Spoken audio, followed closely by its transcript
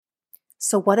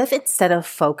So what if instead of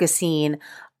focusing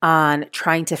on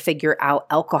trying to figure out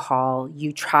alcohol,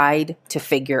 you tried to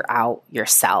figure out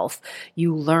yourself?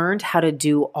 You learned how to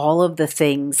do all of the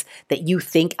things that you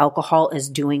think alcohol is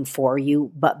doing for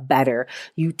you, but better.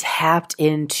 You tapped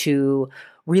into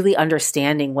really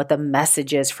understanding what the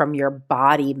messages from your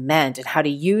body meant and how to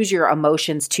use your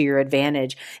emotions to your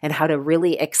advantage and how to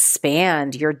really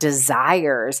expand your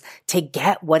desires to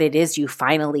get what it is you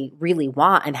finally really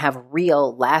want and have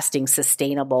real, lasting,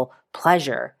 sustainable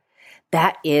pleasure.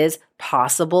 That is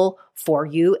possible for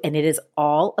you, and it is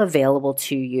all available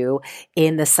to you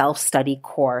in the self-study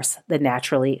course, The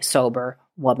Naturally Sober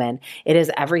Woman. It is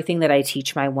everything that I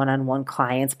teach my one-on-one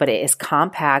clients, but it is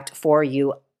compact for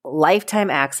you,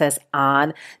 lifetime access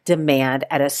on demand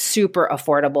at a super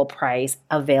affordable price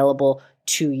available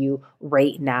to you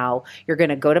right now. You're going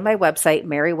to go to my website,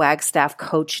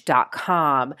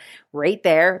 marywagstaffcoach.com. Right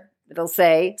there, it'll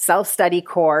say self-study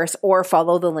course, or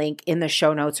follow the link in the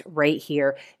show notes right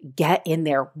here. Get in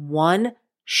there. One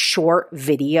short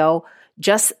video,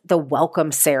 just the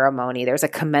welcome ceremony. There's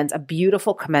a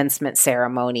beautiful commencement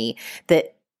ceremony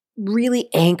that really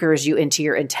anchors you into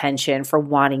your intention for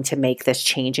wanting to make this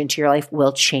change into your life.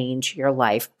 Will change your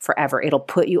life forever. It'll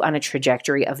put you on a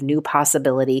trajectory of new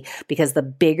possibility, because the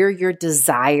bigger your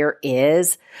desire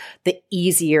is, the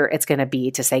easier it's going to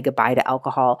be to say goodbye to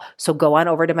alcohol. So go on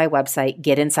over to my website,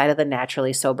 get inside of the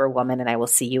Naturally Sober Woman, and I will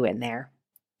see you in there.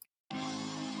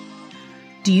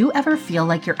 Do you ever feel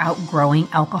like you're outgrowing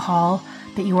alcohol,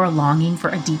 that you are longing for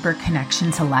a deeper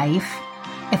connection to life?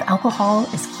 If alcohol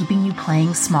is keeping you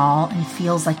playing small and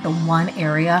feels like the one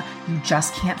area you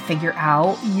just can't figure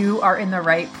out, you are in the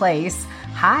right place.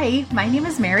 Hi, my name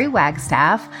is Mary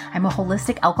Wagstaff. I'm a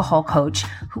holistic alcohol coach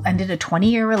who ended a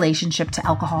 20-year relationship to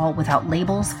alcohol without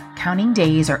labels, counting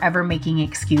days, or ever making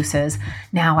excuses.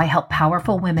 Now I help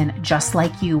powerful women just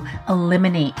like you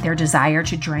eliminate their desire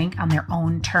to drink on their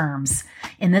own terms.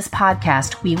 In this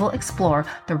podcast, we will explore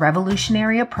the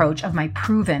revolutionary approach of my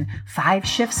proven 5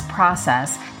 shifts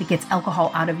process that gets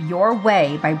alcohol out of your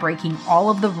way by breaking all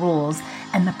of the rules,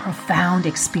 and the profound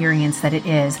experience that it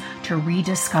is to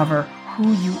rediscover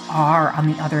who you are on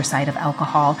the other side of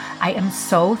alcohol. I am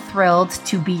so thrilled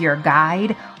to be your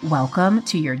guide. Welcome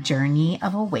to your journey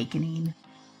of awakening.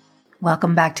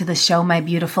 Welcome back to the show, my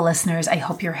beautiful listeners. I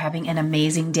hope you're having an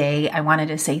amazing day. I wanted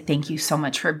to say thank you so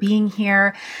much for being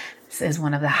here. This is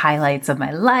one of the highlights of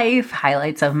my life,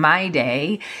 highlights of my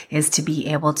day, is to be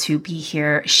able to be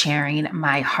here sharing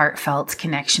my heartfelt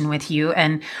connection with you.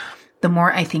 And the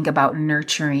more I think about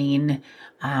nurturing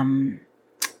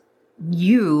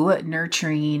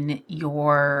nurturing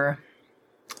your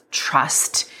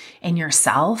trust in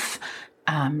yourself,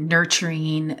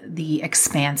 nurturing the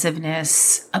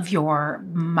expansiveness of your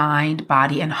mind,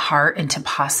 body, and heart into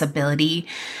possibility,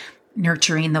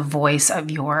 nurturing the voice of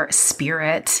your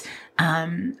spirit.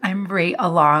 I'm right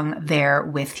along there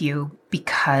with you,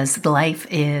 because life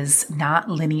is not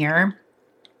linear.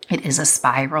 It is a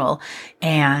spiral.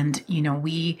 And,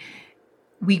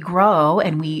 we grow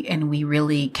and we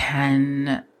really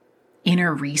can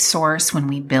inner resource when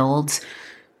we build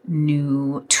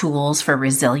new tools for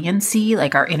resiliency.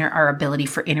 Like our ability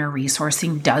for inner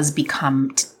resourcing does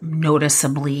become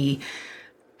noticeably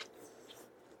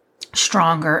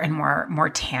stronger and more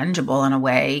tangible in a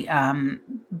way.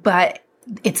 But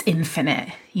it's infinite.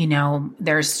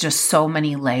 There's just so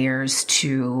many layers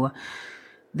to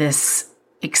this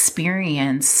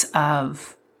experience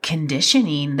of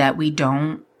conditioning that we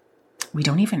don't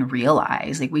even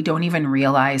realize. We don't even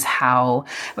realize how.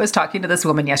 I was talking to this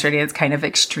woman yesterday. It's kind of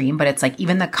extreme, but it's like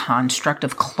even the construct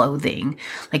of clothing.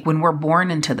 Like when we're born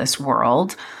into this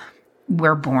world,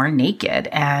 we're born naked.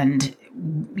 And,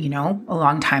 a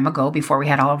long time ago, before we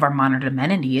had all of our modern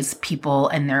amenities,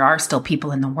 and there are still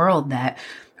people in the world that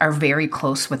are very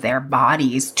close with their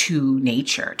bodies to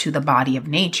nature, to the body of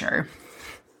nature.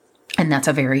 And that's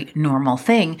a very normal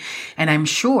thing. And I'm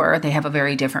sure they have a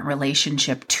very different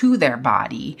relationship to their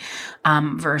body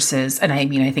versus, and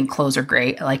I think clothes are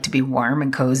great. I like to be warm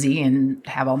and cozy and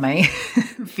have all my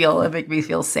make me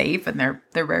feel safe, and they're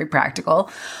very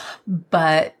practical.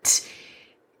 But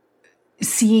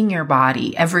seeing your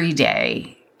body every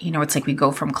day, it's like we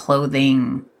go from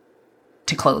clothing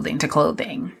to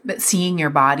clothing, but seeing your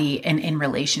body and in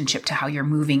relationship to how you're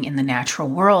moving in the natural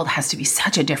world has to be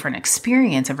such a different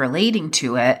experience of relating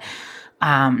to it,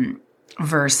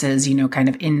 versus, kind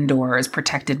of indoors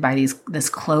protected by this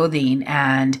clothing.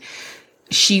 And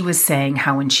she was saying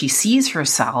how when she sees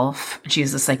herself,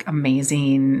 she's this like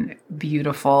amazing,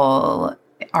 beautiful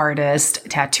artist,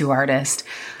 tattoo artist,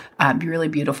 really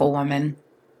beautiful woman.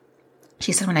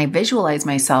 She said, when I visualize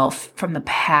myself from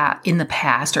in the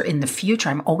past or in the future,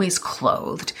 I'm always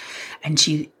clothed. And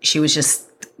she was just,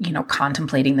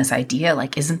 contemplating this idea,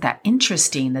 like, isn't that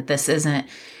interesting that this isn't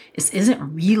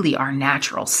really our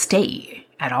natural state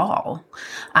at all.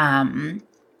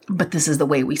 But this is the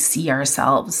way we see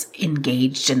ourselves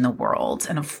engaged in the world.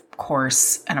 And of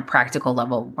course, on a practical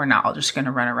level, we're not all just going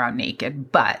to run around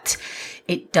naked, but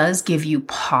it does give you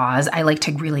pause. I like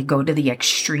to really go to the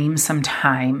extreme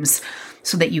sometimes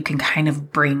so that you can kind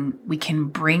of bring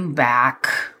back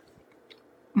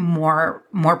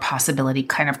more possibility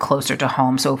kind of closer to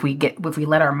home. So if we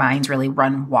let our minds really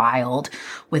run wild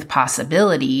with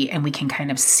possibility, and we can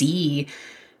kind of see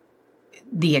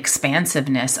the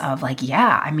expansiveness of like,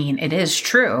 yeah, I mean, it is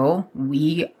true.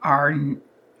 We are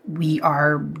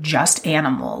just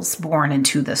animals born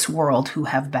into this world who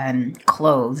have been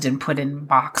clothed and put in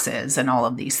boxes and all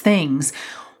of these things.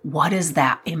 What does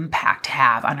that impact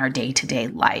have on our day-to-day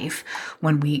life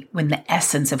when the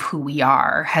essence of who we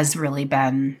are has really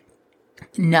been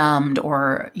numbed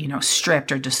or,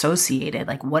 stripped or dissociated?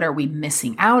 Like, what are we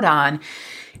missing out on?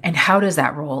 And how does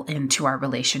that roll into our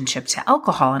relationship to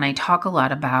alcohol? And I talk a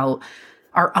lot about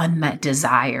our unmet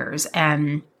desires.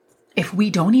 And if we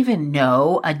don't even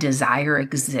know a desire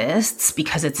exists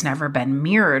because it's never been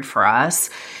mirrored for us,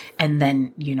 and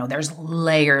then, there's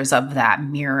layers of that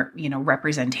mirror,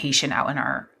 representation out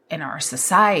in our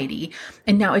society.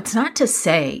 And now it's not to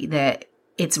say that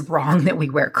it's wrong that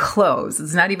we wear clothes.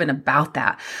 It's not even about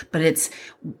that, but it's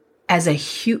as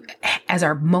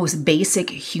our most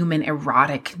basic human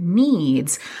erotic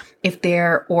needs, if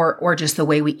they're, or just the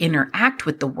way we interact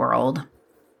with the world.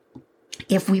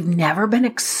 If we've never been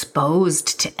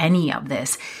exposed to any of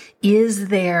this, is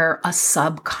there a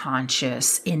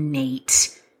subconscious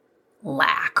innate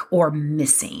lack or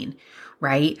missing,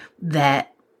 right?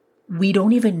 That we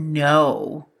don't even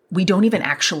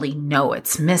actually know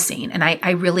it's missing. And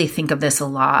I really think of this a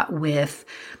lot with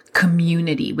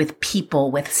community, with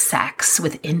people, with sex,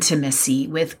 with intimacy,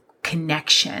 with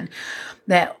connection,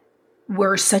 that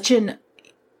we're such an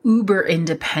uber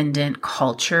independent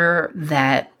culture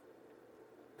that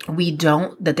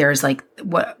there's like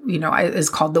what, is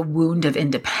called the wound of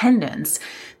independence,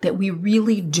 that we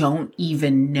really don't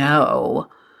even know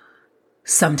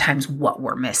sometimes what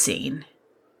we're missing.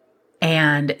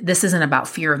 And this isn't about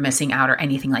fear of missing out or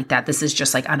anything like that. This is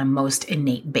just like on a most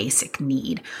innate basic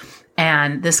need.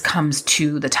 And this comes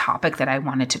to the topic that I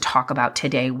wanted to talk about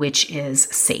today, which is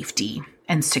safety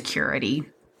and security,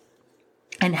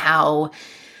 and how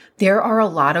there are a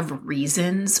lot of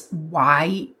reasons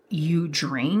why you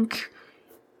drink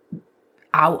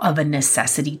out of a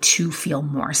necessity to feel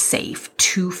more safe,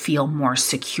 to feel more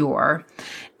secure.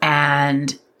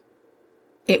 And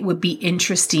it would be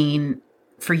interesting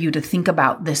for you to think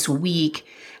about this week,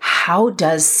 how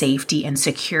does safety and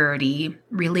security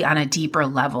really on a deeper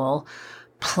level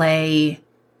play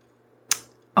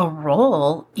a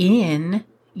role in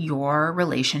your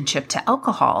relationship to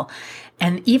alcohol?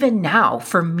 And even now,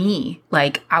 for me,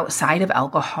 like outside of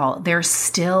alcohol, there's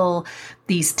still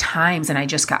these times, and I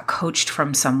just got coached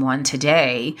from someone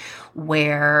today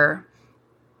where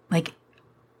like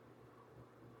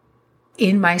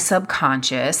in my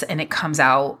subconscious, and it comes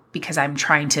out because I'm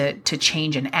trying to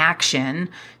change an action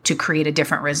to create a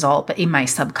different result. But in my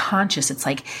subconscious, it's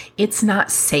like, it's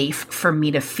not safe for me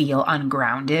to feel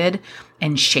ungrounded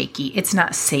and shaky. It's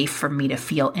not safe for me to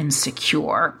feel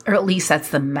insecure, or at least that's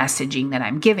the messaging that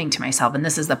I'm giving to myself. And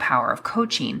this is the power of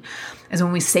coaching, is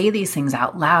when we say these things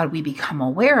out loud, we become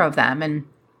aware of them. And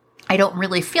I don't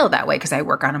really feel that way because I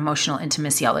work on emotional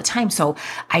intimacy all the time. So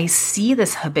I see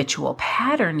this habitual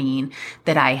patterning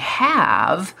that I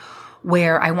have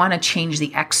where I want to change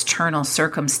the external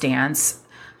circumstance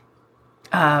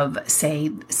of,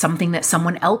 say, something that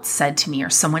someone else said to me or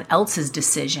someone else's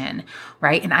decision,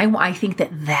 right? And I think that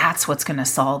that's what's going to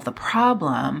solve the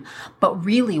problem. But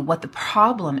really what the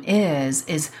problem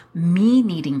is me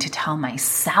needing to tell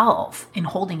myself and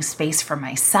holding space for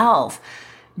myself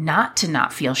not to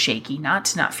not feel shaky, not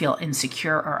to not feel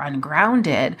insecure or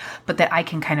ungrounded, but that I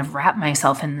can kind of wrap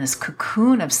myself in this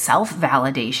cocoon of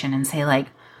self-validation and say like,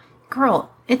 girl,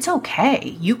 it's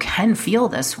okay. You can feel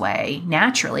this way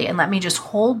naturally. And let me just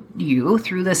hold you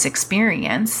through this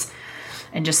experience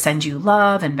and just send you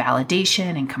love and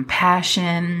validation and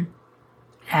compassion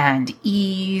and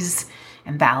ease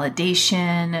and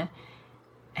validation,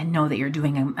 and know that you're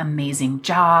doing an amazing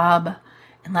job.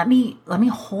 And let me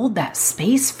hold that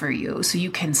space for you so you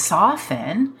can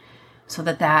soften, so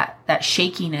that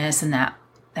shakiness and that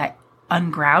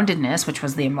ungroundedness, which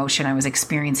was the emotion I was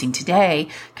experiencing today,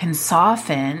 can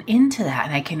soften into that.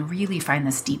 And I can really find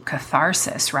this deep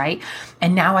catharsis, right?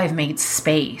 And now I've made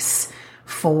space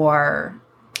for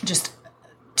just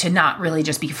to not really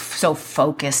just be so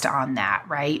focused on that,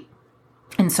 right?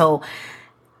 And so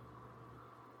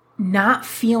not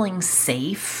feeling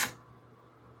safe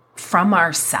from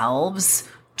ourselves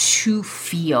to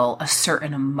feel a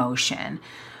certain emotion.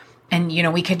 And,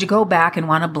 we could go back and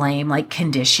want to blame like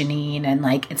conditioning and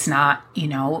like, it's not,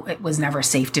 it was never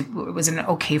safe it wasn't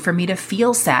okay for me to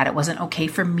feel sad. It wasn't okay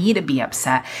for me to be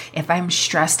upset. If I'm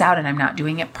stressed out and I'm not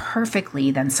doing it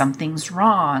perfectly, then something's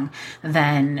wrong.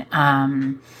 Then,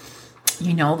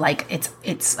 like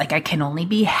it's like I can only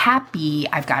be happy.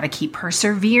 I've got to keep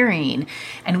persevering.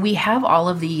 And we have all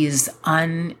of these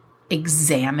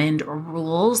unexamined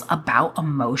rules about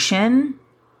emotion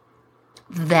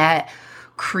that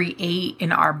create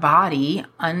in our body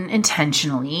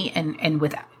unintentionally and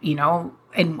with,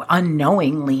 and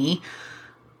unknowingly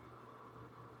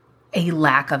a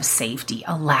lack of safety,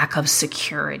 a lack of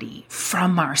security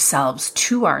from ourselves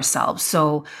to ourselves.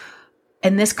 So,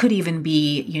 and this could even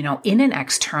be, in an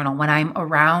external, when I'm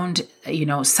around,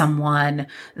 someone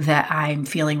that I'm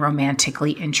feeling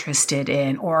romantically interested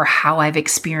in, or how I've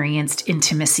experienced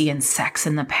intimacy and sex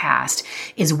in the past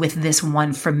is with this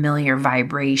one familiar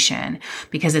vibration,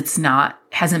 because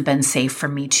hasn't been safe for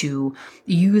me to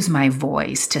use my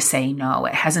voice to say no.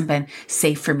 It hasn't been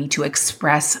safe for me to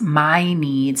express my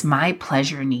needs, my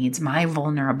pleasure needs, my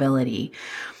vulnerability,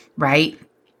 right?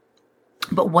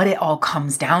 But what it all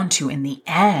comes down to in the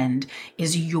end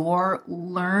is you're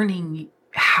learning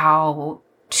how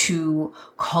to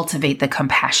cultivate the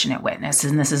compassionate witness.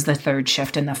 And this is the third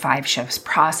shift in the 5 shifts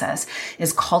process,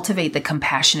 is cultivate the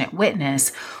compassionate witness,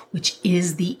 which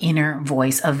is the inner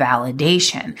voice of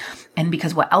validation. And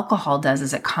because what alcohol does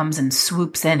is it comes and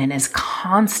swoops in and is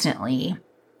constantly,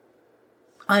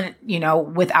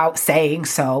 without saying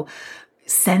so,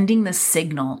 sending the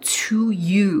signal to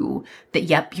you that,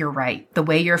 yep, you're right. The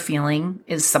way you're feeling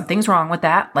is something's wrong with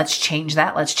that. Let's change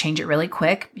that. Let's change it really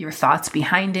quick. Your thoughts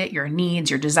behind it, your needs,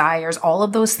 your desires, all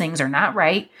of those things are not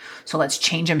right. So let's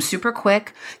change them super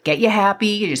quick. Get you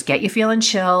happy. Just get you feeling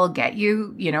chill. Get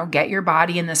get your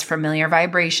body in this familiar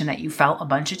vibration that you felt a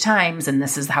bunch of times. And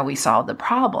this is how we solve the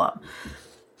problem.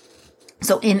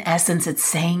 So in essence, it's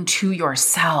saying to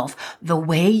yourself, the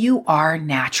way you are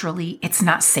naturally, it's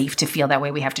not safe to feel that way.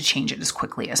 We have to change it as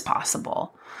quickly as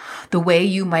possible. The way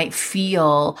you might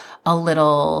feel a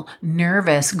little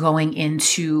nervous going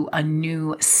into a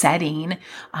new setting,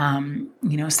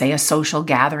 say a social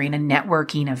gathering, a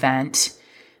networking event,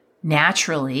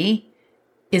 naturally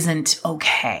isn't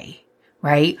okay,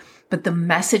 right? But the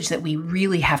message that we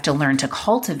really have to learn to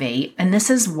cultivate, and this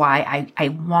is why I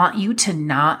want you to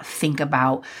not think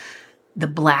about the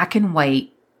black and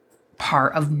white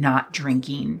part of not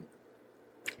drinking.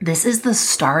 This is the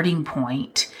starting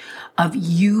point of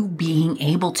you being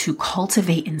able to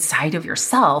cultivate inside of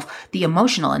yourself the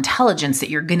emotional intelligence that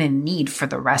you're going to need for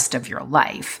the rest of your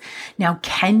life. Now,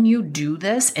 can you do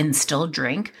this and still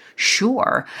drink?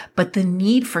 Sure. But the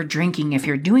need for drinking, if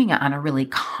you're doing it on a really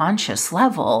conscious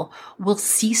level, will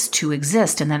cease to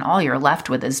exist. And then all you're left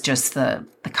with is just the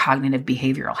cognitive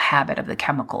behavioral habit of the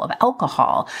chemical of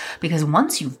alcohol. Because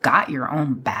once you've got your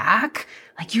own back,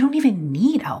 like you don't even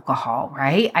need alcohol,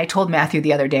 right? I told Matthew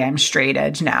the other day, I'm straight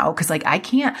edge now because I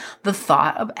can't, the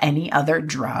thought of any other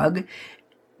drug,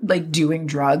 like doing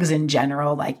drugs in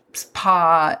general, like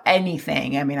pot,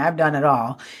 anything. I mean, I've done it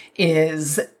all,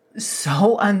 is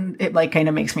so, it kind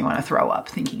of makes me want to throw up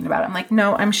thinking about it. I'm like,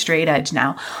 no, I'm straight edge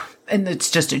now. And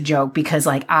it's just a joke because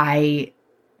I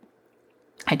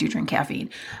do drink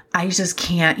caffeine. I just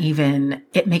can't even,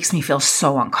 it makes me feel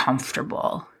so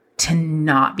uncomfortable to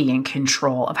not be in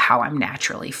control of how I'm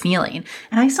naturally feeling.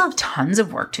 And I still have tons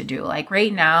of work to do. Like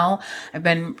right now,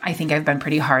 I think I've been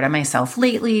pretty hard on myself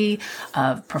lately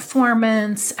of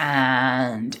performance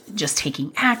and just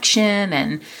taking action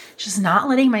and just not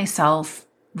letting myself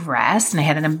rest. And I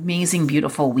had an amazing,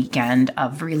 beautiful weekend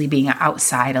of really being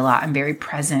outside a lot. I'm very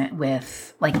present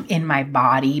with in my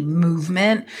body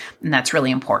movement. And that's really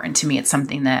important to me. It's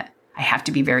something that I have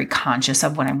to be very conscious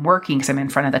of when I'm working because I'm in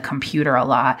front of the computer a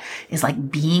lot, is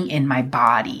being in my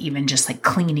body, even just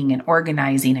cleaning and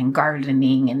organizing and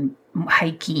gardening and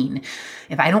hiking.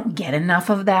 If I don't get enough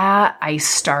of that, I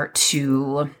start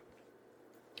to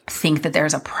think that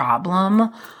there's a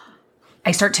problem.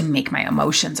 I start to make my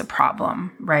emotions a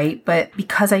problem, right? But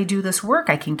because I do this work,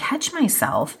 I can catch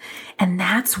myself. And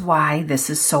that's why this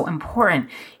is so important.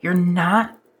 You're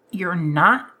not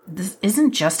this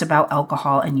isn't just about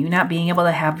alcohol and you not being able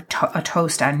to have a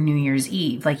toast on New Year's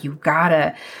Eve. Like you've got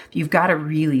to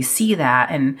really see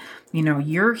that. And,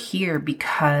 you're here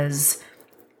because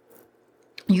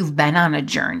you've been on a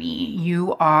journey.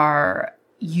 You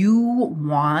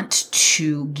want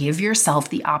to give yourself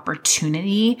the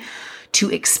opportunity to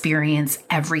experience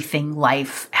everything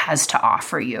life has to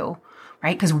offer you,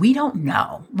 right? Because we don't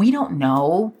know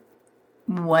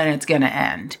when it's going to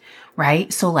end,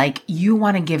 right? So like you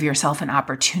want to give yourself an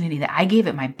opportunity that I gave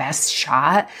it my best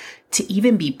shot to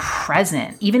even be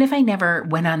present, even if I never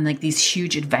went on like these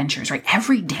huge adventures, right?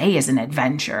 Every day is an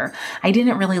adventure. I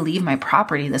didn't really leave my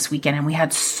property this weekend and we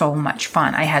had so much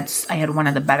fun. I had one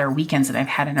of the better weekends that I've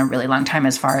had in a really long time,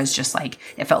 as far as just like,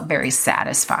 it felt very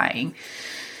satisfying.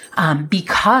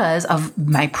 Because of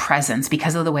my presence,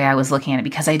 because of the way I was looking at it,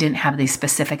 because I didn't have these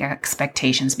specific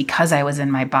expectations, because I was in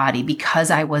my body,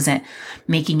 because I wasn't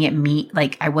making it meet,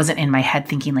 like I wasn't in my head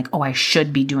thinking like, oh, I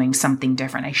should be doing something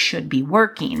different. I should be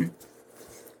working.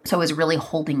 So I was really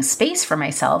holding space for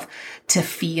myself to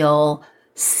feel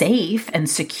safe and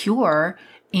secure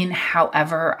in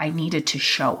however I needed to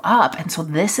show up. And so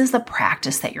this is the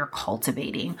practice that you're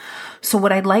cultivating. So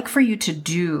what I'd like for you to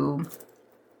do,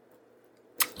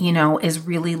 is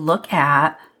really look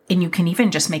at, and you can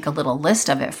even just make a little list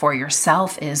of it for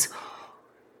yourself, is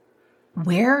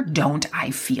where don't I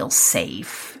feel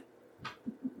safe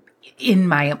in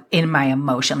my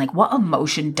emotion? Like what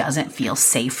emotion doesn't feel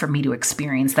safe for me to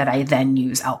experience that I then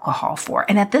use alcohol for?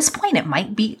 And at this point, it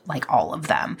might be like all of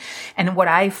them. And what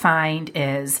I find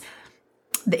is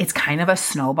it's kind of a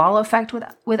snowball effect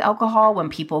with alcohol. When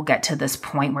people get to this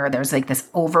point where there's like this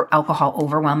alcohol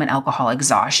overwhelm and alcohol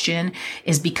exhaustion,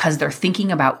 is because they're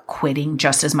thinking about quitting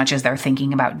just as much as they're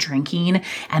thinking about drinking.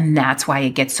 And that's why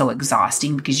it gets so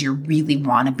exhausting, because you really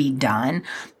want to be done,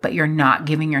 but you're not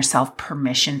giving yourself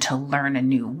permission to learn a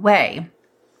new way.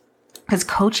 Because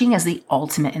coaching is the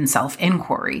ultimate in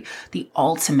self-inquiry, the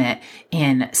ultimate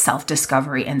in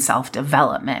self-discovery and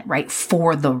self-development, right?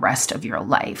 For the rest of your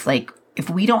life. Like, if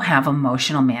we don't have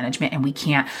emotional management and we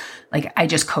can't, like I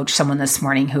just coached someone this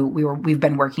morning who we've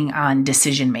been working on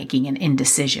decision making and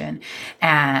indecision.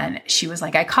 And she was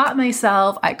like, I caught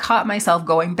myself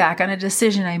going back on a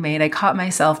decision I made. I caught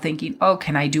myself thinking, oh,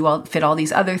 can I fit all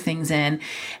these other things in?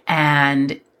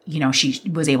 And she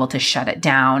was able to shut it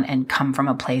down and come from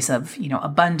a place of,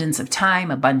 abundance of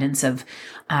time, abundance of,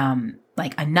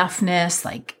 like enoughness,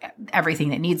 like everything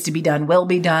that needs to be done will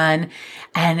be done.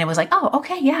 And it was like, oh,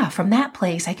 okay. Yeah. From that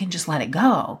place, I can just let it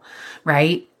go.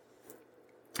 Right.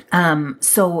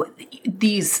 So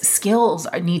these skills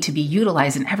need to be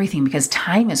utilized in everything, because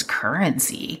time is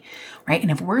currency, right? And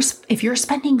if you're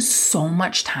spending so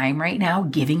much time right now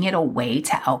giving it away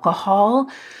to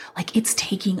alcohol, like it's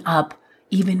taking up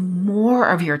even more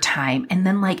of your time. And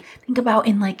then like, think about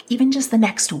in like, even just the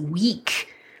next week,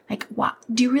 like, what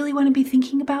do you really want to be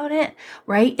thinking about it?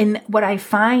 Right. And what I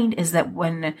find is that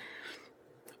when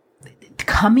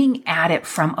coming at it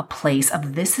from a place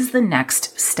of this is the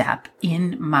next step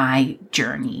in my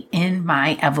journey, in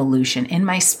my evolution, in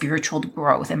my spiritual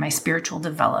growth, in my spiritual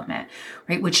development,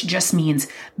 right? Which just means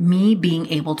me being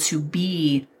able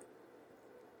to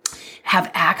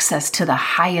have access to the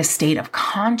highest state of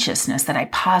consciousness that I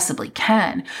possibly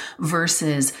can,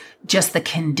 versus just the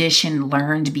conditioned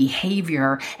learned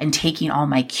behavior and taking all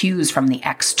my cues from the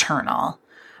external,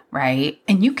 right?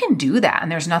 And you can do that,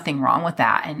 and there's nothing wrong with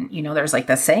that. And, there's like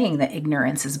the saying that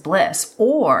ignorance is bliss,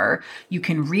 or you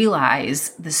can realize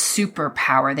the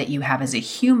superpower that you have as a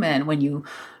human when you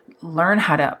learn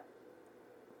how to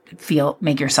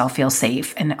make yourself feel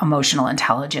safe and emotional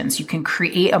intelligence. You can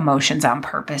create emotions on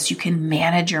purpose. You can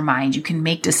manage your mind. You can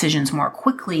make decisions more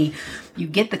quickly. You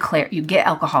get you get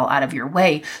alcohol out of your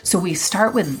way. So we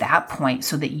start with that point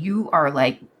so that you are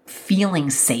like feeling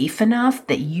safe enough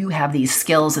that you have these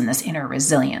skills and this inner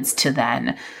resilience to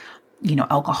then,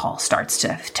 alcohol starts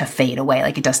to fade away.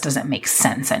 Like it just doesn't make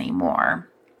sense anymore.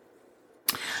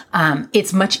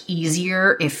 It's much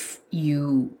easier if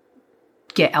you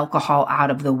get alcohol out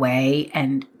of the way,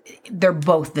 and they're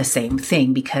both the same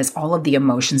thing, because all of the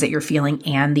emotions that you're feeling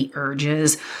and the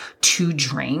urges to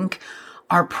drink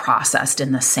are processed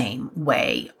in the same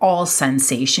way. All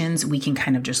sensations we can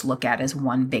kind of just look at as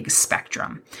one big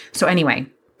spectrum. So anyway,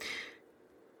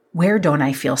 where don't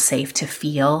I feel safe to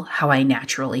feel how I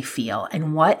naturally feel?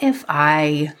 And what if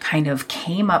I kind of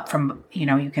came up from,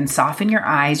 you can soften your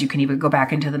eyes. You can even go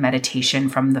back into the meditation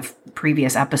from the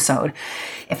previous episode.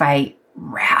 If I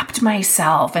wrapped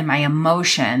myself and my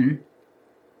emotion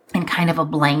in kind of a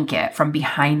blanket from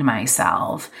behind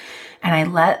myself, and I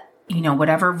let,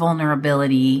 whatever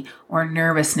vulnerability or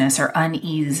nervousness or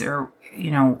unease or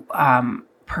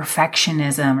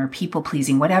perfectionism or people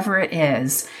pleasing, whatever it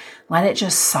is, let it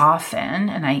just soften.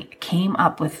 And I came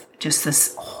up with just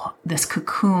this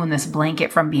cocoon, this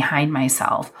blanket from behind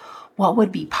myself. What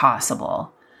would be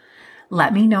possible?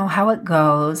 Let me know how it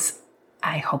goes.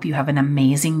 I hope you have an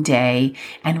amazing day.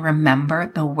 And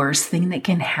remember, the worst thing that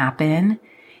can happen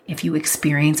if you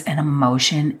experience an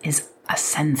emotion is a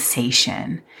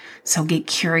sensation. So get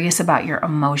curious about your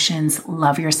emotions,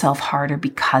 love yourself harder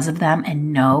because of them,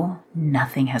 and know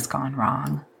nothing has gone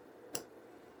wrong.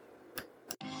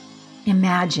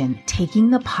 Imagine taking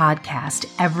the podcast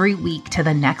every week to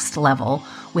the next level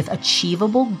with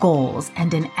achievable goals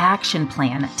and an action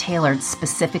plan tailored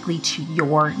specifically to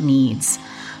your needs.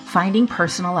 Finding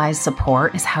personalized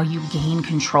support is how you gain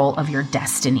control of your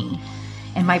destiny.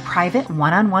 In my private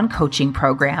one-on-one coaching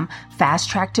program, Fast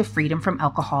Track to Freedom from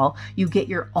Alcohol, you get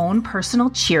your own personal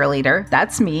cheerleader,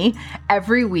 that's me,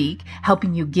 every week,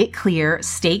 helping you get clear,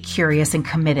 stay curious, and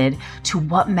committed to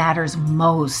what matters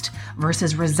most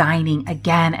versus resigning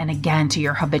again and again to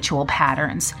your habitual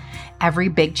patterns. Every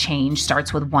big change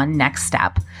starts with one next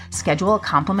step. Schedule a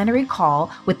complimentary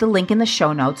call with the link in the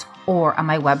show notes or on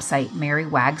my website,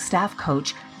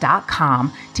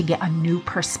 marywagstaffcoach.com, to get a new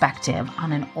perspective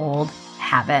on an old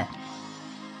habit.